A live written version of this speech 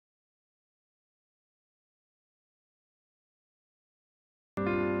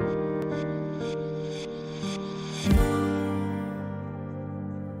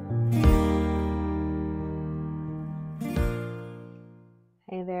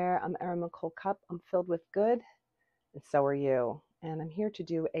there, I'm Erin McColl Cup. I'm filled with good, and so are you. And I'm here to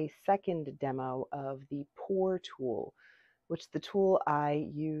do a second demo of the POUR tool, which is the tool I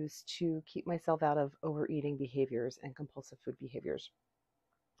use to keep myself out of overeating behaviors and compulsive food behaviors.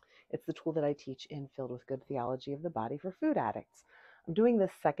 It's the tool that I teach in Filled with Good Theology of the Body for food addicts. I'm doing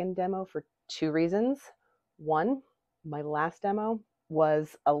this second demo for two reasons. One, my last demo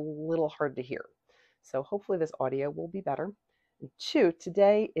was a little hard to hear, so hopefully this audio will be better. And two,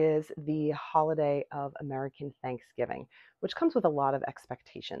 today is the holiday of American Thanksgiving, which comes with a lot of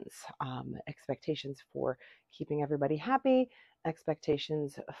expectations. Expectations for keeping everybody happy,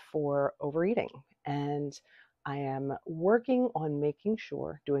 expectations for overeating. And I am working on making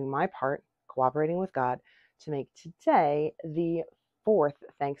sure, doing my part, cooperating with God, to make today the fourth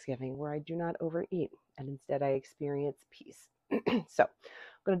Thanksgiving where I do not overeat and instead I experience peace. So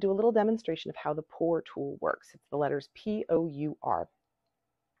I'm going to do a little demonstration of how the POUR tool works. It's the letters P-O-U-R.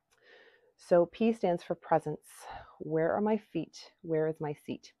 So P stands for presence. Where are my feet? Where is my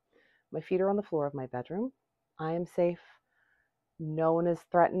seat? My feet are on the floor of my bedroom. I am safe. No one is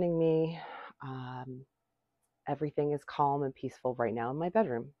threatening me. Everything is calm and peaceful right now in my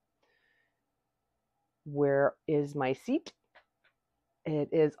bedroom. Where is my seat? It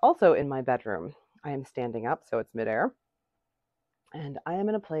is also in my bedroom. I am standing up, so it's midair. And I am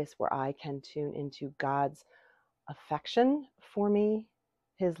in a place where I can tune into God's affection for me,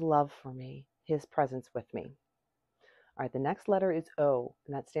 His love for me, His presence with me. All right, the next letter is O,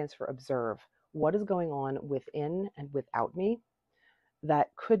 and that stands for observe. What is going on within and without me that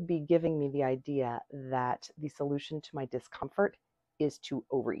could be giving me the idea that the solution to my discomfort is to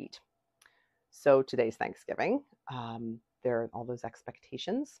overeat? So today's Thanksgiving. There are all those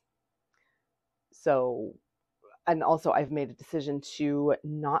expectations. And also I've made a decision to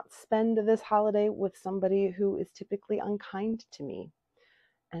not spend this holiday with somebody who is typically unkind to me.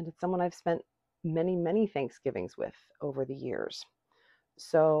 And it's someone I've spent many, many Thanksgivings with over the years.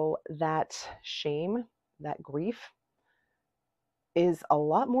 So that shame, that grief is a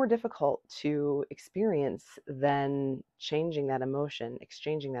lot more difficult to experience than exchanging that emotion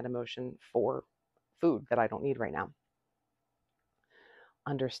for food that I don't need right now.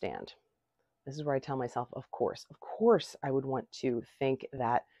 Understand. This is where I tell myself, of course, I would want to think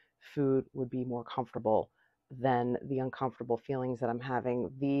that food would be more comfortable than the uncomfortable feelings that I'm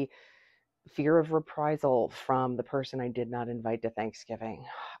having, the fear of reprisal from the person I did not invite to Thanksgiving,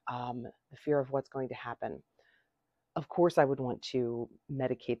 the fear of what's going to happen. Of course, I would want to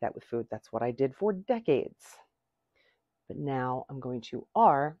medicate that with food. That's what I did for decades. But now I'm going to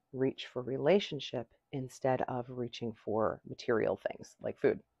reach for relationship instead of reaching for material things like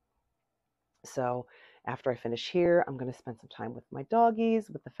food. So after I finish here, I'm going to spend some time with my doggies,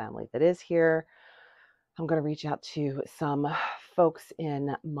 with the family that is here. I'm going to reach out to some folks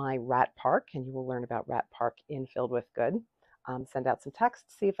in my rat park, and you will learn about rat park in Filled with Good. Send out some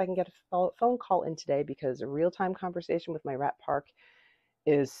texts, see if I can get a phone call in today, because a real-time conversation with my rat park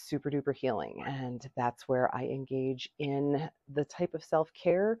is super duper healing. And that's where I engage in the type of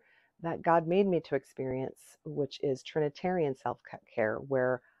self-care that God made me to experience, which is Trinitarian self-care,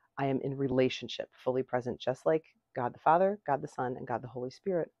 where I am in relationship, fully present, just like God the Father, God the Son, and God the Holy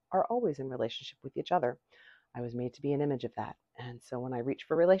Spirit are always in relationship with each other. I was made to be an image of that. And so when I reach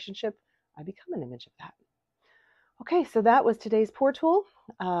for relationship, I become an image of that. Okay, so that was today's POUR tool.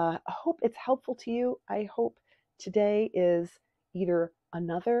 I hope it's helpful to you. I hope today is either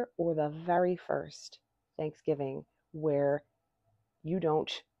another or the very first Thanksgiving where you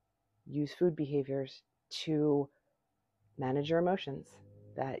don't use food behaviors to manage your emotions,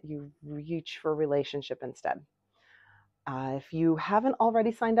 that you reach for relationship instead. If you haven't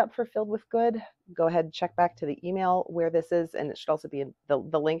already signed up for Filled with Good, go ahead and check back to the email where this is, and it should also be in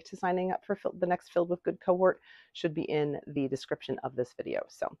the link to signing up for the next Filled with Good cohort should be in the description of this video.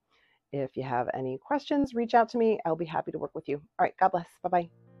 So if you have any questions, reach out to me. I'll be happy to work with you. All right, God bless.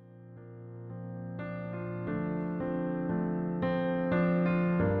 Bye-bye.